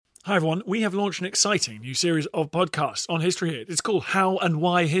Hi everyone, we have launched an exciting new series of podcasts on History Hit. It's called How and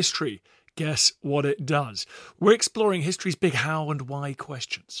Why History. Guess what it does? We're exploring history's big how and why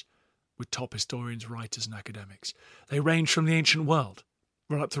questions with top historians, writers and academics. They range from the ancient world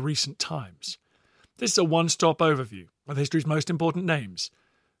right up to recent times. This is a one-stop overview of history's most important names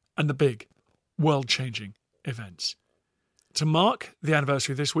and the big, world-changing events. To mark the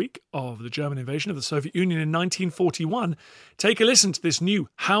anniversary this week of the German invasion of the Soviet Union in 1941, take a listen to this new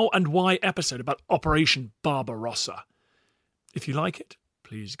How and Why episode about Operation Barbarossa. If you like it,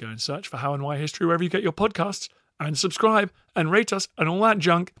 please go and search for How and Why History wherever you get your podcasts and subscribe and rate us and all that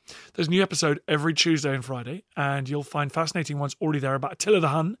junk. There's a new episode every Tuesday and Friday, and you'll find fascinating ones already there about Attila the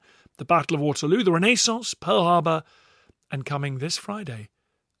Hun, the Battle of Waterloo, the Renaissance, Pearl Harbor, and coming this Friday,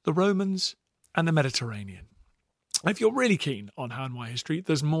 the Romans and the Mediterranean. If you're really keen on How and Why History,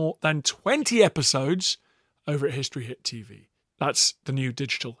 there's more than 20 episodes over at History Hit TV. That's the new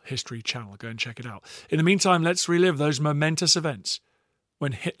digital history channel. Go and check it out. In the meantime, let's relive those momentous events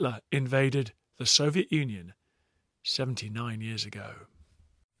when Hitler invaded the Soviet Union 79 years ago.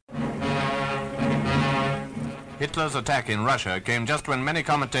 Hitler's attack in Russia came just when many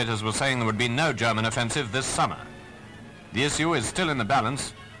commentators were saying there would be no German offensive this summer. The issue is still in the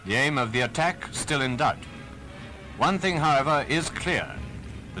balance, the aim of the attack still in doubt. One thing, however, is clear.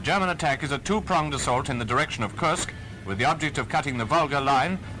 The German attack is a two-pronged assault in the direction of Kursk with the object of cutting the Volga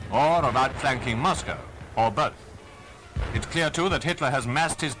line or of outflanking Moscow, or both. It's clear, too, that Hitler has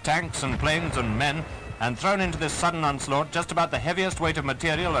massed his tanks and planes and men and thrown into this sudden onslaught just about the heaviest weight of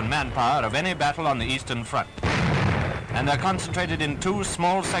material and manpower of any battle on the Eastern Front. And they're concentrated in two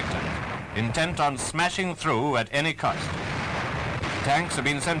small sectors, intent on smashing through at any cost. Tanks have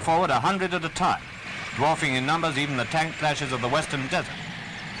been sent forward 100 at a time, dwarfing in numbers even the tank clashes of the Western Desert.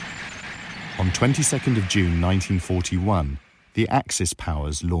 On 22nd of June 1941, the Axis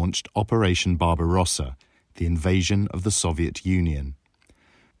powers launched Operation Barbarossa, the invasion of the Soviet Union.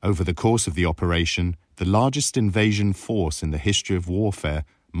 Over the course of the operation, the largest invasion force in the history of warfare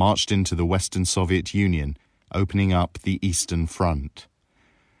marched into the Western Soviet Union, opening up the Eastern Front.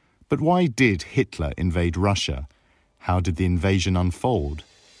 But why did Hitler invade Russia? How did the invasion unfold?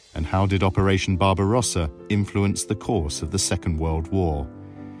 And how did Operation Barbarossa influence the course of the Second World War?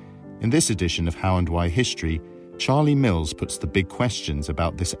 In this edition of How and Why History, Charlie Mills puts the big questions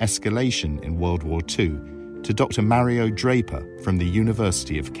about this escalation in World War II to Dr. Mario Draper from the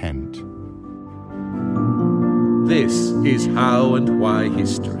University of Kent. This is How and Why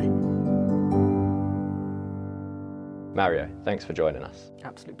History. Mario, thanks for joining us.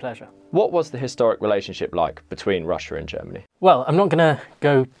 Absolute pleasure. What was the historic relationship like between Russia and Germany? Well, I'm not going to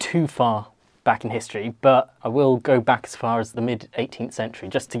go too far back in history, but I will go back as far as the mid-18th century,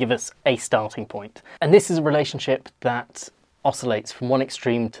 just to give us a starting point. And this is a relationship that oscillates from one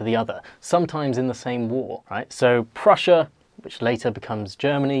extreme to the other, sometimes in the same war, right? So Prussia, which later becomes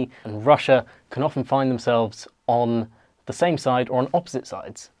Germany, and Russia can often find themselves on the same side or on opposite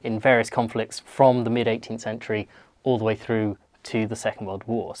sides in various conflicts from the mid-18th century all the way through to the Second World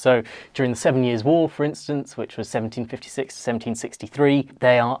War. So during the 7 Years' War, for instance, which was 1756 to 1763,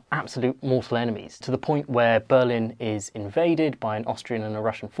 they are absolute mortal enemies, to the point where Berlin is invaded by an Austrian and a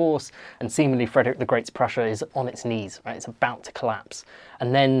Russian force, and seemingly Frederick the Great's Prussia is on its knees, right? It's about to collapse.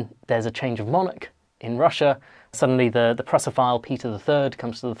 And then there's a change of monarch in Russia. Suddenly the Prussophile Peter III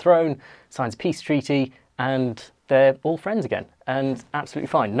comes to the throne, signs a peace treaty, and they're all friends again, and absolutely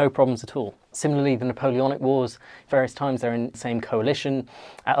fine, no problems at all. Similarly, the Napoleonic Wars, various times they're in the same coalition,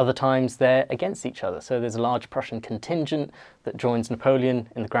 at other times they're against each other. So there's a large Prussian contingent that joins Napoleon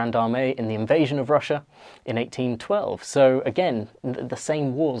in the Grand Armée in the invasion of Russia in 1812. So again, the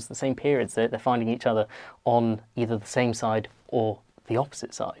same wars, the same periods, they're finding each other on either the same side or the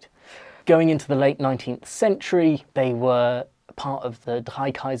opposite side. Going into the late 19th century, they were part of the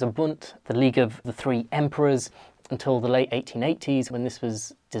Dreikaiserbund, the League of the Three Emperors, until the late 1880s, when this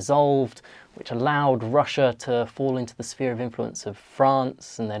was dissolved, which allowed Russia to fall into the sphere of influence of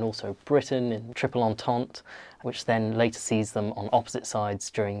France and then also Britain in Triple Entente, which then later sees them on opposite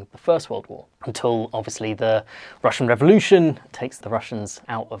sides during the First World War, until obviously the Russian Revolution takes the Russians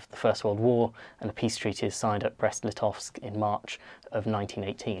out of the First World War and a peace treaty is signed at Brest-Litovsk in March of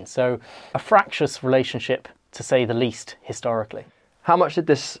 1918. So a fractious relationship, to say the least, historically. How much did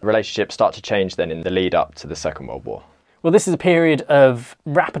this relationship start to change then in the lead up to the Second World War? Well, this is a period of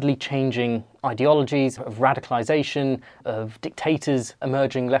rapidly changing ideologies, of radicalisation, of dictators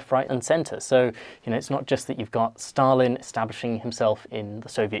emerging left, right and centre. So, it's not just that you've got Stalin establishing himself in the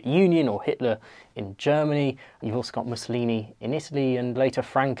Soviet Union or Hitler in Germany. You've also got Mussolini in Italy and later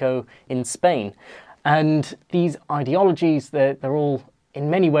Franco in Spain. And these ideologies, they're all in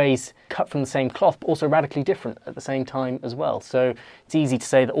many ways cut from the same cloth, but also radically different at the same time as well. So it's easy to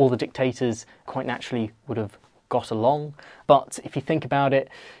say that all the dictators quite naturally would have got along. But if you think about it,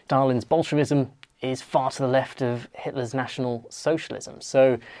 Stalin's Bolshevism is far to the left of Hitler's National Socialism.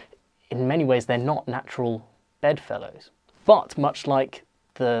 So in many ways, they're not natural bedfellows. But much like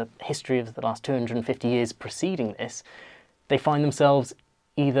the history of the last 250 years preceding this, they find themselves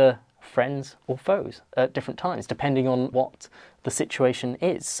either friends or foes at different times, depending on what the situation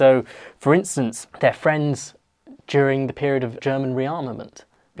is. So, for instance, they're friends during the period of German rearmament,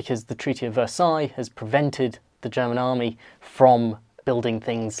 because the Treaty of Versailles has prevented the German army from building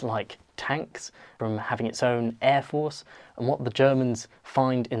things like tanks, from having its own air force, and what the Germans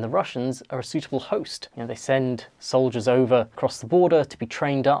find in the Russians are a suitable host. They send soldiers over across the border to be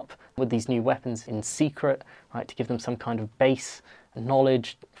trained up with these new weapons in secret, right, to give them some kind of base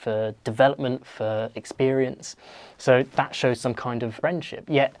knowledge for development, for experience. So that shows some kind of friendship.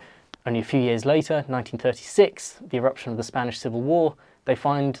 Yet, only a few years later, 1936, the eruption of the Spanish Civil War, they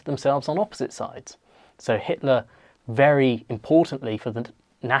find themselves on opposite sides. So Hitler, very importantly for the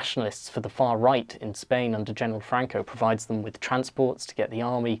nationalists, for the far right in Spain under General Franco, provides them with transports to get the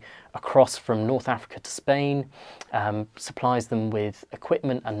army across from North Africa to Spain, supplies them with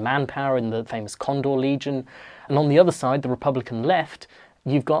equipment and manpower in the famous Condor Legion. And on the other side, the Republican left,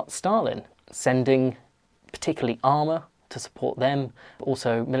 you've got Stalin sending particularly armour to support them, but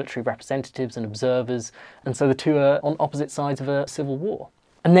also military representatives and observers. And so the two are on opposite sides of a civil war.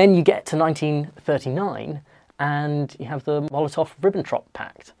 And then you get to 1939, and you have the Molotov-Ribbentrop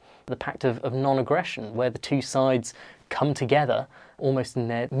Pact, the Pact of non-aggression, where the two sides come together almost in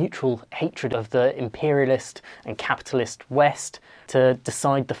their mutual hatred of the imperialist and capitalist West to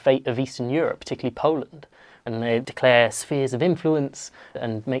decide the fate of Eastern Europe, particularly Poland. And they declare spheres of influence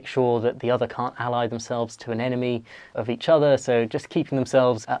and make sure that the other can't ally themselves to an enemy of each other, so just keeping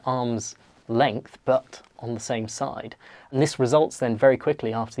themselves at arm's length, but on the same side. And this results then very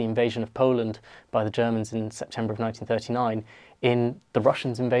quickly after the invasion of Poland by the Germans in September of 1939 in the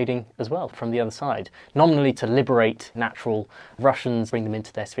Russians invading as well from the other side, nominally to liberate natural Russians, bring them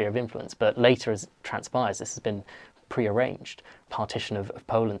into their sphere of influence, but later, as it transpires, this has been pre-arranged partition of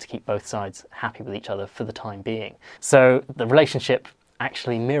Poland to keep both sides happy with each other for the time being. So the relationship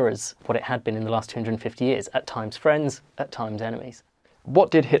actually mirrors what it had been in the last 250 years, at times friends, at times enemies.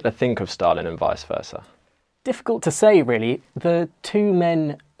 What did Hitler think of Stalin and vice versa? Difficult to say, really. The two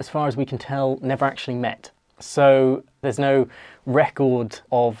men, as far as we can tell, never actually met. So there's no record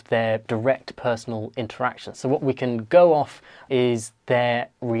of their direct personal interactions. So what we can go off is their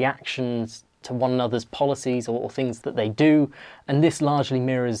reactions to one another's policies or things that they do, and this largely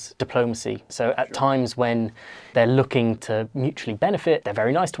mirrors diplomacy. So at times when they're looking to mutually benefit, they're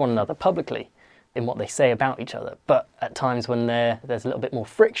very nice to one another publicly in what they say about each other. But at times when there's a little bit more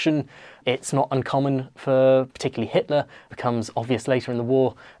friction, it's not uncommon for particularly Hitler, becomes obvious later in the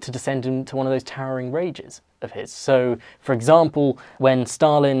war, to descend into one of those towering rages of his. So, for example, when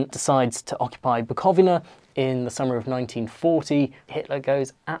Stalin decides to occupy Bukovina in the summer of 1940, Hitler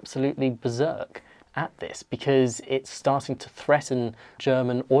goes absolutely berserk at this because it's starting to threaten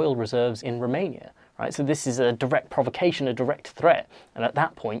German oil reserves in Romania. Right? So this is a direct provocation, a direct threat. And at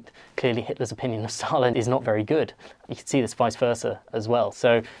that point, clearly Hitler's opinion of Stalin is not very good. You can see this vice versa as well.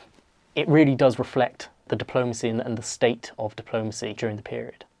 So it really does reflect the diplomacy and the state of diplomacy during the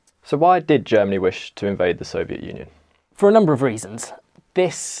period. So why did Germany wish to invade the Soviet Union? For a number of reasons.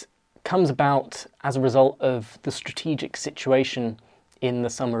 This comes about as a result of the strategic situation in the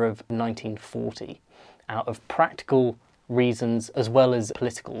summer of 1940, out of practical reasons as well as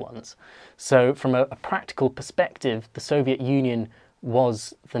political ones. So from a practical perspective, the Soviet Union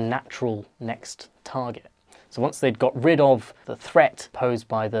was the natural next target. So once they'd got rid of the threat posed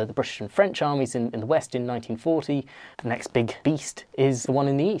by the British and French armies in the West in 1940, the next big beast is the one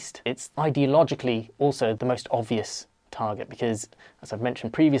in the East. It's ideologically also the most obvious target because, as I've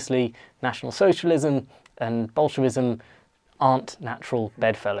mentioned previously, National Socialism and Bolshevism aren't natural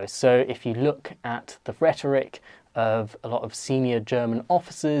bedfellows. So if you look at the rhetoric of a lot of senior German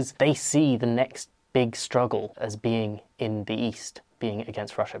officers, they see the next big struggle as being in the East, being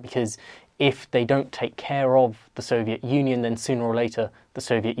against Russia, because if they don't take care of the Soviet Union, then sooner or later the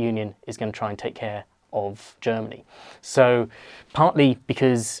Soviet Union is going to try and take care of Germany. So partly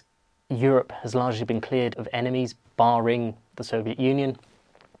because Europe has largely been cleared of enemies, barring the Soviet Union,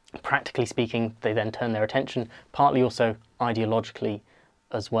 practically speaking, they then turn their attention, partly also ideologically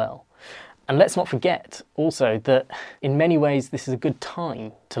as well. And let's not forget also that in many ways this is a good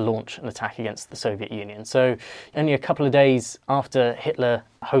time to launch an attack against the Soviet Union. So only a couple of days after Hitler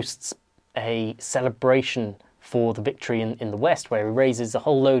hosts a celebration for the victory in the West, where he raises a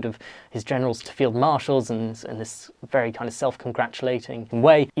whole load of his generals to field marshals and this very kind of self-congratulating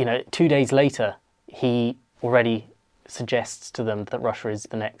way. 2 days later, he already suggests to them that Russia is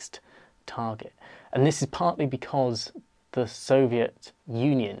the next target. And this is partly because the Soviet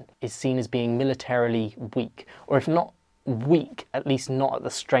Union is seen as being militarily weak, or if not weak, at least not at the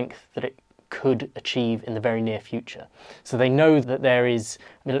strength that it could achieve in the very near future. So they know that there is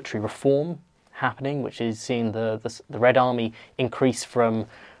military reform happening, which is seeing the Red Army increase from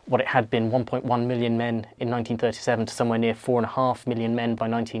what it had been 1.1 million men in 1937 to somewhere near 4.5 million men by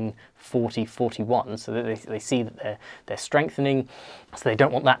 1940-41. So that they see that they're strengthening, so they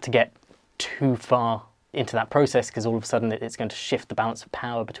don't want that to get too far into that process, because all of a sudden it's going to shift the balance of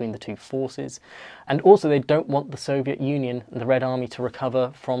power between the two forces. And also they don't want the Soviet Union and the Red Army to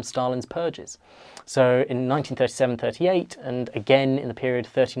recover from Stalin's purges. So in 1937-38, and again in the period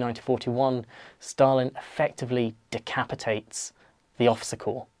 39-41, Stalin effectively decapitates the officer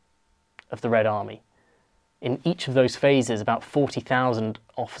corps of the Red Army. In each of those phases, about 40,000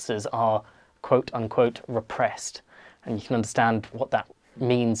 officers are quote-unquote repressed. And you can understand what that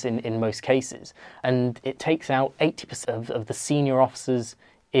means in most cases. And it takes out 80% of the senior officers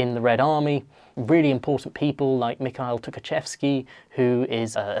in the Red Army, really important people like Mikhail Tukhachevsky, who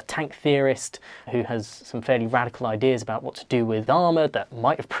is a tank theorist, who has some fairly radical ideas about what to do with armour that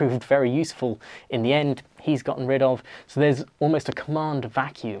might have proved very useful in the end. He's gotten rid of. So there's almost a command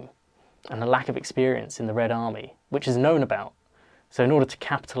vacuum and a lack of experience in the Red Army, which is known about. So in order to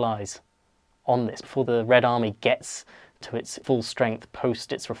capitalise on this, before the Red Army gets to its full strength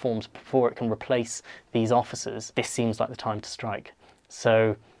post its reforms, before it can replace these officers, this seems like the time to strike.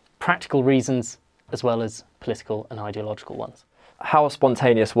 So practical reasons as well as political and ideological ones. How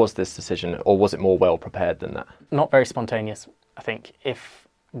spontaneous was this decision, or was it more well prepared than that? Not very spontaneous, I think. If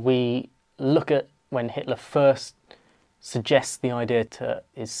we look at when Hitler first suggests the idea to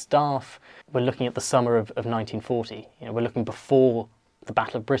his staff, we're looking at the summer of 1940. We're looking before the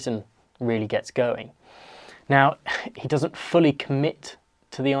Battle of Britain really gets going. Now, he doesn't fully commit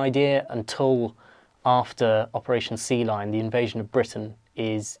to the idea until after Operation Sea Lion. The invasion of Britain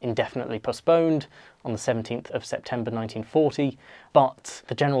is indefinitely postponed on the 17th of September 1940, but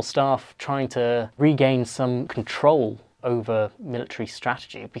the General Staff, trying to regain some control over military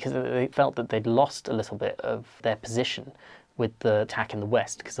strategy, because they felt that they'd lost a little bit of their position with the attack in the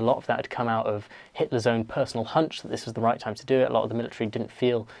West, because a lot of that had come out of Hitler's own personal hunch that this was the right time to do it. A lot of the military didn't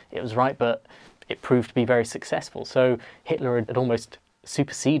feel it was right, but it proved to be very successful. So Hitler had almost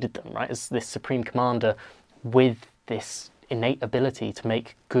superseded them, right, as this supreme commander with this innate ability to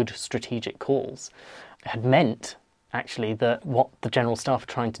make good strategic calls. It had meant, actually, that what the General Staff are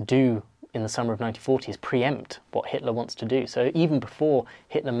trying to do in the summer of 1940 is preempt what Hitler wants to do. So even before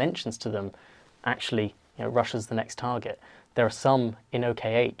Hitler mentions to them, actually, Russia's the next target, there are some in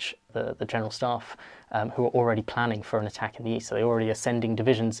OKH, the General Staff, who are already planning for an attack in the east. So they already are sending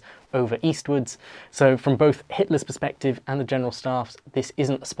divisions over eastwards. So from both Hitler's perspective and the General Staff's, this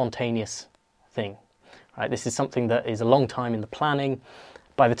isn't a spontaneous thing. Right? This is something that is a long time in the planning.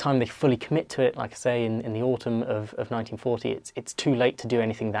 By the time they fully commit to it, like I say, in the autumn of 1940, it's too late to do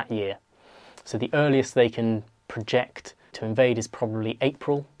anything that year. So the earliest they can project to invade is probably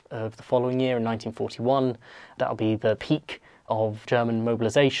April of the following year, in 1941. That'll be the peak of German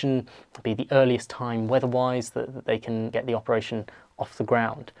mobilisation. It'll be the earliest time weather-wise that they can get the operation off the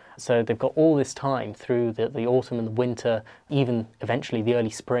ground. So they've got all this time through the autumn and the winter, even eventually the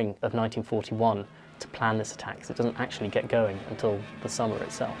early spring of 1941, to plan this attack. So it doesn't actually get going until the summer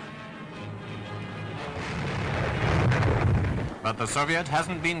itself. But the Soviet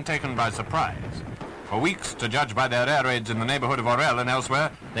hasn't been taken by surprise. For weeks, to judge by their air raids in the neighborhood of Orel and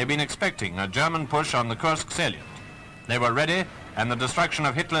elsewhere, they've been expecting a German push on the Kursk salient. They were ready, and the destruction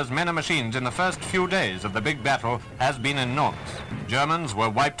of Hitler's men and machines in the first few days of the big battle has been enormous. Germans were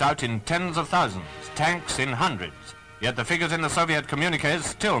wiped out in tens of thousands, tanks in hundreds, yet the figures in the Soviet communiques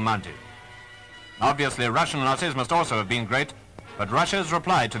still mounted. Obviously, Russian losses must also have been great, but Russia's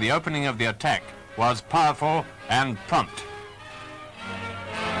reply to the opening of the attack was powerful and prompt.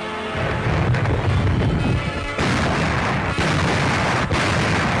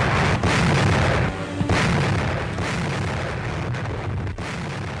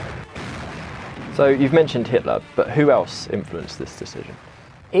 So you've mentioned Hitler, but who else influenced this decision?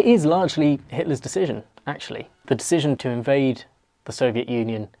 It is largely Hitler's decision, actually. The decision to invade the Soviet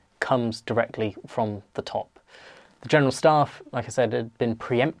Union comes directly from the top. The General Staff, like I said, had been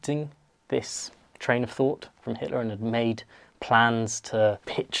preempting this train of thought from Hitler and had made plans to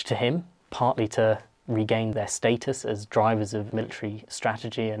pitch to him, partly to regain their status as drivers of military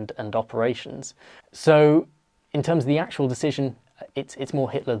strategy and operations. So in terms of the actual decision, it's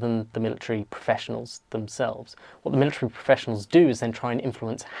more Hitler than the military professionals themselves. What the military professionals do is then try and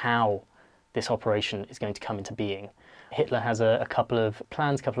influence how this operation is going to come into being. Hitler has a couple of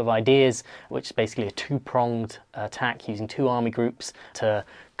plans, a couple of ideas, which is basically a two-pronged attack using two army groups to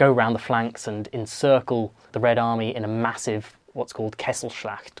go around the flanks and encircle the Red Army in a massive, what's called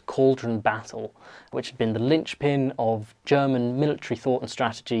Kesselschlacht, cauldron battle, which had been the linchpin of German military thought and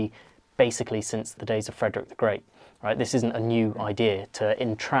strategy basically since the days of Frederick the Great. Right? This isn't a new idea, to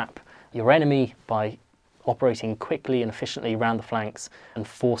entrap your enemy by operating quickly and efficiently around the flanks and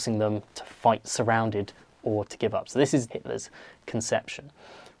forcing them to fight surrounded or to give up. So this is Hitler's conception.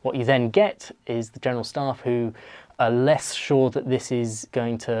 What you then get is the General Staff who are less sure that this is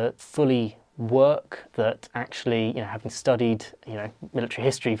going to fully work, that actually, having studied, military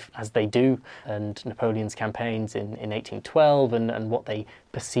history as they do, and Napoleon's campaigns in 1812 and what they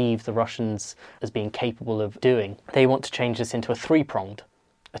perceive the Russians as being capable of doing, they want to change this into a three-pronged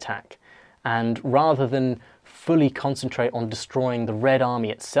attack. And rather than fully concentrate on destroying the Red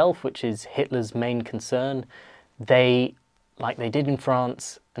Army itself, which is Hitler's main concern, they, like they did in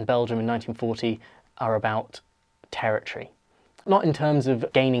France and Belgium in 1940, are about territory. Not in terms of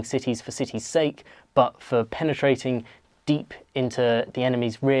gaining cities for cities' sake, but for penetrating deep into the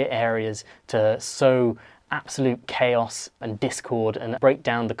enemy's rear areas to sow absolute chaos and discord and break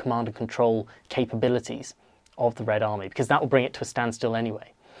down the command and control capabilities of the Red Army, because that will bring it to a standstill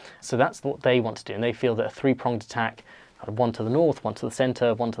anyway. So that's what they want to do, and they feel that a three-pronged attack, one to the north, one to the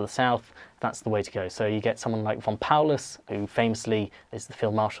centre, one to the south, that's the way to go. So you get someone like von Paulus, who famously is the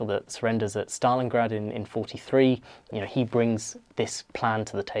field marshal that surrenders at Stalingrad in 43. He brings this plan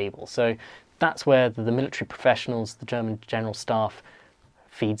to the table. So that's where the military professionals, the German General Staff,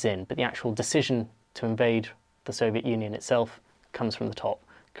 feeds in. But the actual decision to invade the Soviet Union itself comes from the top,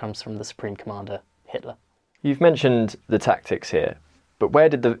 comes from the Supreme Commander, Hitler. You've mentioned the tactics here, but where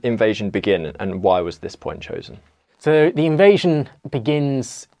did the invasion begin and why was this point chosen? So the invasion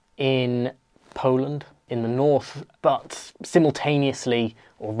begins in Poland, in the north, but simultaneously,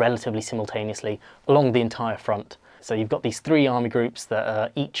 or relatively simultaneously, along the entire front. So you've got these three army groups that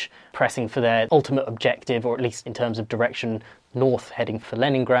are each pressing for their ultimate objective, or at least in terms of direction, north heading for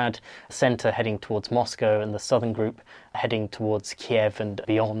Leningrad, centre heading towards Moscow, and the southern group heading towards Kiev and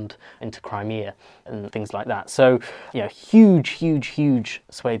beyond into Crimea and things like that. So, huge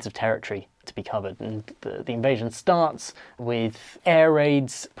swathes of territory to be covered. And the invasion starts with air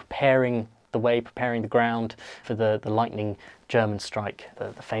raids, preparing the ground for the lightning German strike,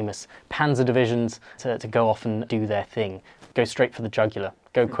 the famous Panzer divisions to go off and do their thing. Go straight for the jugular,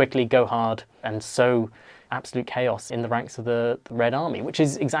 go quickly, go hard, and sow absolute chaos in the ranks of the Red Army, which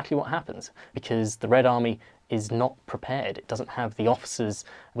is exactly what happens, because the Red Army is not prepared. It doesn't have the officers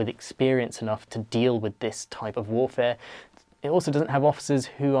with experience enough to deal with this type of warfare. It also doesn't have officers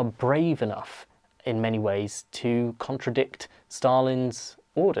who are brave enough in many ways to contradict Stalin's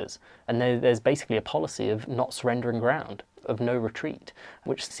orders. And there's basically a policy of not surrendering ground, of no retreat,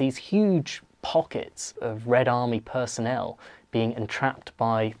 which sees huge pockets of Red Army personnel being entrapped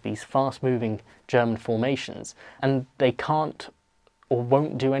by these fast-moving German formations, and they can't or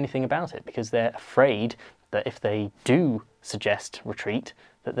won't do anything about it because they're afraid that if they do suggest retreat,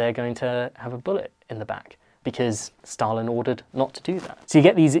 that they're going to have a bullet in the back, because Stalin ordered not to do that. So you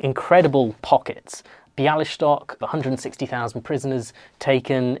get these incredible pockets. Bialystok, 160,000 prisoners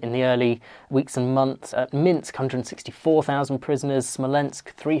taken in the early weeks and months. At Minsk, 164,000 prisoners.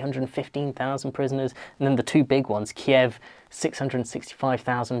 Smolensk, 315,000 prisoners. And then the two big ones, Kiev,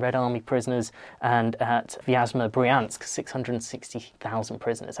 665,000 Red Army prisoners. And at Vyazma, Bryansk, 660,000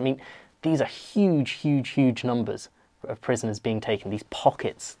 prisoners. I mean, these are huge numbers of prisoners being taken, these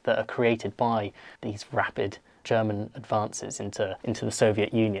pockets that are created by these rapid German advances into the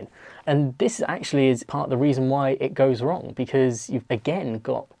Soviet Union. And this actually is part of the reason why it goes wrong, because you've again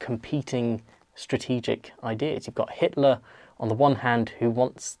got competing strategic ideas. You've got Hitler on the one hand, who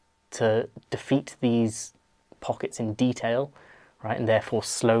wants to defeat these pockets in detail, right, and therefore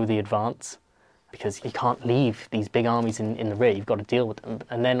slow the advance, because you can't leave these big armies in the rear. You've got to deal with them.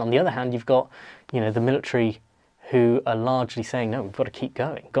 And then on the other hand, you've got, the military who are largely saying, no, we've got to keep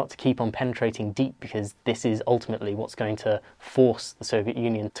going. We've got to keep on penetrating deep, because this is ultimately what's going to force the Soviet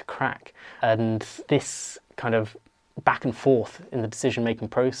Union to crack. And this kind of back and forth in the decision-making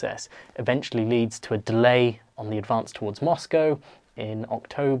process eventually leads to a delay on the advance towards Moscow in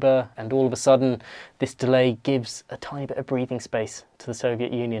October, and all of a sudden this delay gives a tiny bit of breathing space to the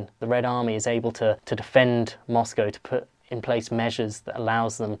Soviet Union. The Red Army is able to defend Moscow, to put in place measures that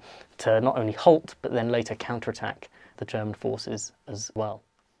allows them to not only halt but then later counterattack the German forces as well.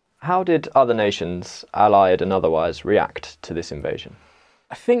 How did other nations, allied and otherwise, react to this invasion?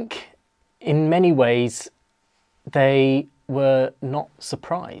 I think in many ways they were not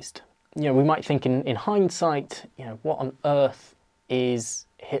surprised. We might think in hindsight, what on earth is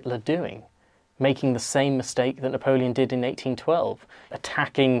Hitler doing? Making the same mistake that Napoleon did in 1812,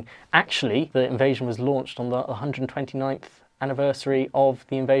 attacking. Actually, the invasion was launched on the 129th anniversary of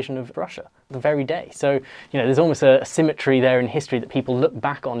the invasion of Russia, the very day. So, there's almost a symmetry there in history that people look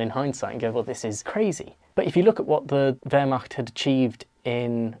back on in hindsight and go, well, this is crazy. But if you look at what the Wehrmacht had achieved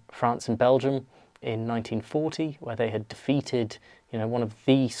in France and Belgium in 1940, where they had defeated, one of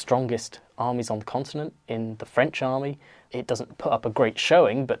the strongest armies on the continent in the French army, it doesn't put up a great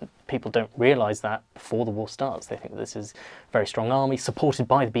showing, but people don't realise that before the war starts. They think this is a very strong army, supported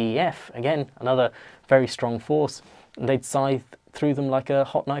by the BEF, again, another very strong force, and they'd scythe through them like a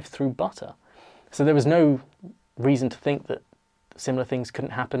hot knife through butter. So there was no reason to think that similar things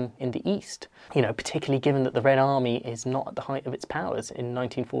couldn't happen in the East, particularly given that the Red Army is not at the height of its powers in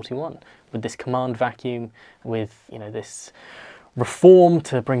 1941, with this command vacuum, with, this reform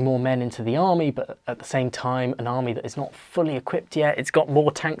to bring more men into the army, but at the same time an army that is not fully equipped yet. It's got more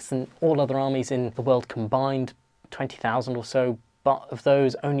tanks than all other armies in the world combined, 20,000 or so, but of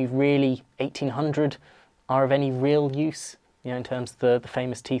those only really 1,800 are of any real use, in terms of the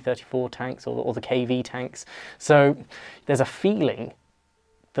famous T-34 tanks or the KV tanks. So there's a feeling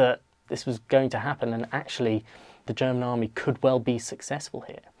that this was going to happen, and actually the German army could well be successful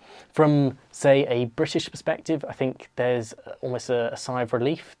here. From, say, a British perspective, I think there's almost a sigh of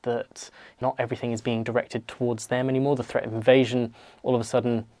relief that not everything is being directed towards them anymore. The threat of invasion all of a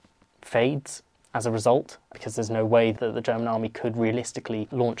sudden fades as a result, because there's no way that the German army could realistically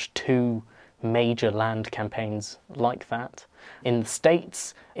launch two major land campaigns like that. In the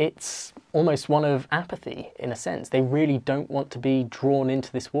States, it's almost one of apathy, in a sense. They really don't want to be drawn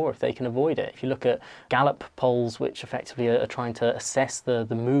into this war if they can avoid it. If you look at Gallup polls, which effectively are trying to assess the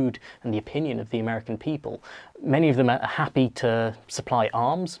mood and the opinion of the American people, many of them are happy to supply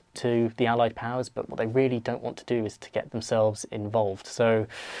arms to the Allied powers, but what they really don't want to do is to get themselves involved. So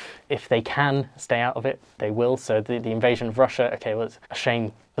if they can stay out of it, they will. So the invasion of Russia, okay, well, it's a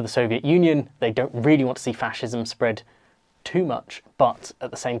shame for the Soviet Union. They don't really want to see fascism spread too much, but at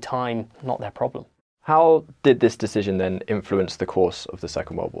the same time, not their problem. How did this decision then influence the course of the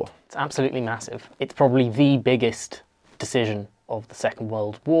Second World War? It's absolutely massive. It's probably the biggest decision of the Second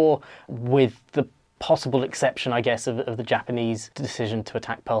World War, with the possible exception, I guess, of the Japanese decision to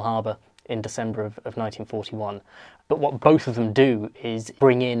attack Pearl Harbor in December of 1941. But what both of them do is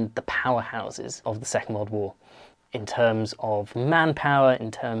bring in the powerhouses of the Second World War in terms of manpower,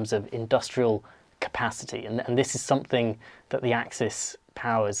 in terms of industrial capacity, and this is something that the Axis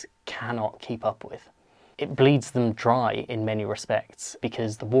powers cannot keep up with. It bleeds them dry in many respects,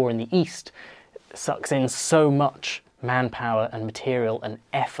 because the war in the East sucks in so much manpower and material and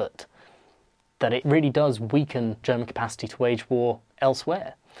effort that it really does weaken German capacity to wage war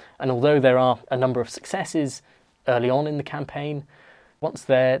elsewhere. And although there are a number of successes early on in the campaign, once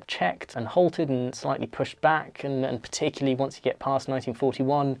they're checked and halted and slightly pushed back, and particularly once you get past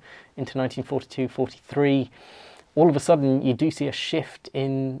 1941 into 1942-43, all of a sudden you do see a shift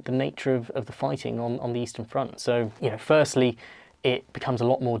in the nature of the fighting on the Eastern Front. So, firstly, it becomes a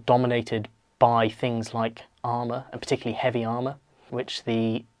lot more dominated by things like armour, and particularly heavy armour, which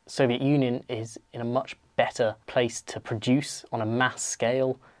the Soviet Union is in a much better place to produce on a mass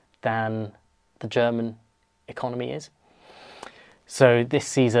scale than the German economy is. So this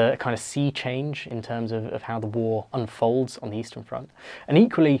sees a kind of sea change in terms of how the war unfolds on the Eastern Front. And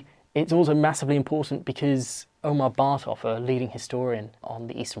equally, it's also massively important because Omar Bartov, a leading historian on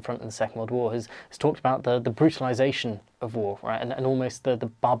the Eastern Front in the Second World War, has talked about the brutalization of war, right, and almost the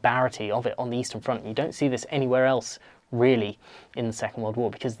barbarity of it on the Eastern Front. You don't see this anywhere else, really, in the Second World War,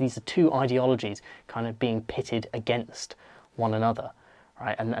 because these are two ideologies kind of being pitted against one another.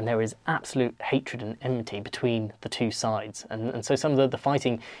 Right, and there is absolute hatred and enmity between the two sides. And so some of the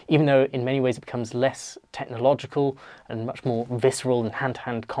fighting, even though in many ways it becomes less technological and much more visceral and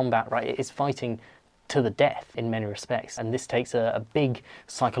hand-to-hand combat, right, it is fighting to the death in many respects. And this takes a big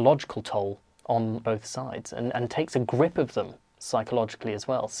psychological toll on both sides and takes a grip of them psychologically as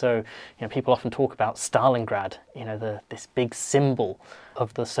well. So, people often talk about Stalingrad, this big symbol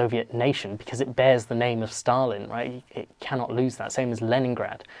of the Soviet nation, because it bears the name of Stalin, right? It cannot lose that, same as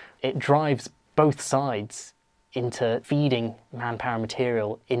Leningrad. It drives both sides into feeding manpower and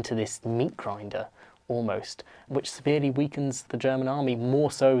material into this meat grinder, almost, which severely weakens the German army more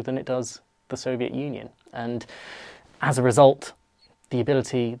so than it does the Soviet Union. And as a result, the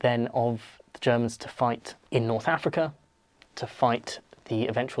ability then of the Germans to fight in North Africa, to fight the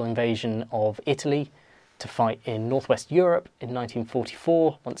eventual invasion of Italy to fight in northwest Europe in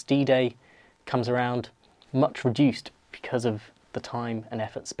 1944, once D-Day comes around, much reduced because of the time and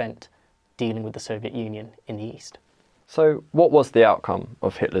effort spent dealing with the Soviet Union in the east. So what was the outcome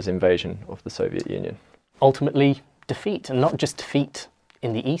of Hitler's invasion of the Soviet Union? Ultimately, defeat, and not just defeat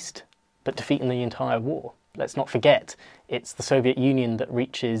in the east, but defeat in the entire war. Let's not forget, it's the Soviet Union that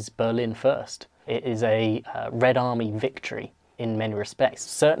reaches Berlin first. It is a Red Army victory in many respects.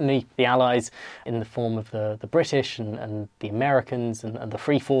 Certainly the Allies, in the form of the British and the Americans and the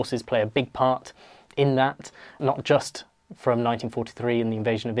Free Forces, play a big part in that, not just from 1943 and the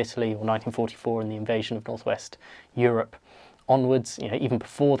invasion of Italy, or 1944 and the invasion of northwest Europe onwards, even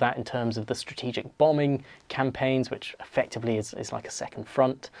before that, in terms of the strategic bombing campaigns, which effectively is like a second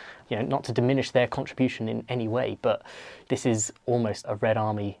front, not to diminish their contribution in any way, but this is almost a Red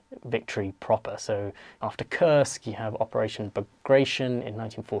Army victory proper. So after Kursk, you have Operation Bagration in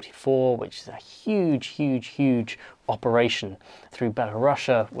 1944, which is a huge operation through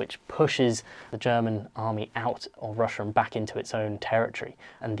Barbarossa, which pushes the German army out of Russia and back into its own territory.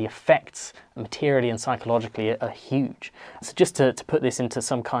 And the effects, materially and psychologically, are huge. So just to put this into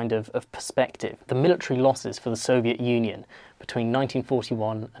some kind of perspective, the military losses for the Soviet Union between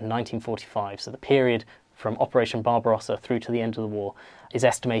 1941 and 1945, so the period from Operation Barbarossa through to the end of the war, is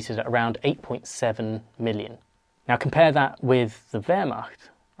estimated at around 8.7 million. Now compare that with the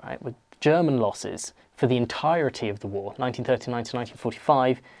Wehrmacht, right, with German losses for the entirety of the war, 1939 to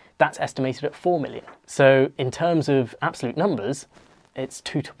 1945, that's estimated at 4 million. So in terms of absolute numbers, it's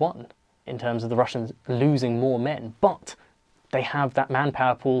 2 to 1 in terms of the Russians losing more men, but they have that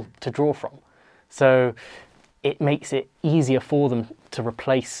manpower pool to draw from. So it makes it easier for them to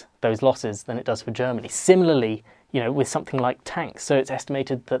replace those losses than it does for Germany. Similarly, with something like tanks. So it's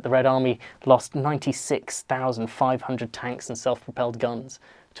estimated that the Red Army lost 96,500 tanks and self-propelled guns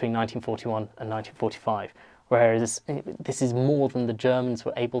between 1941 and 1945, whereas this is more than the Germans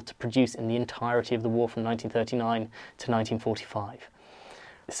were able to produce in the entirety of the war from 1939 to 1945.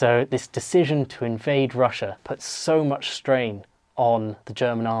 So this decision to invade Russia puts so much strain on the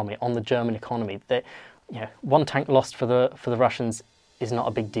German army, on the German economy, that one tank lost for the Russians is not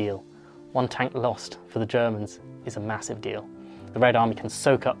a big deal. One tank lost for the Germans is a massive deal. The Red Army can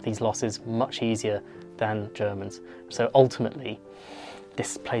soak up these losses much easier than Germans. So ultimately,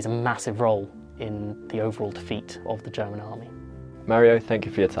 this plays a massive role in the overall defeat of the German army. Mario, thank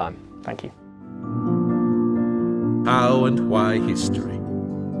you for your time. Thank you. How and Why History.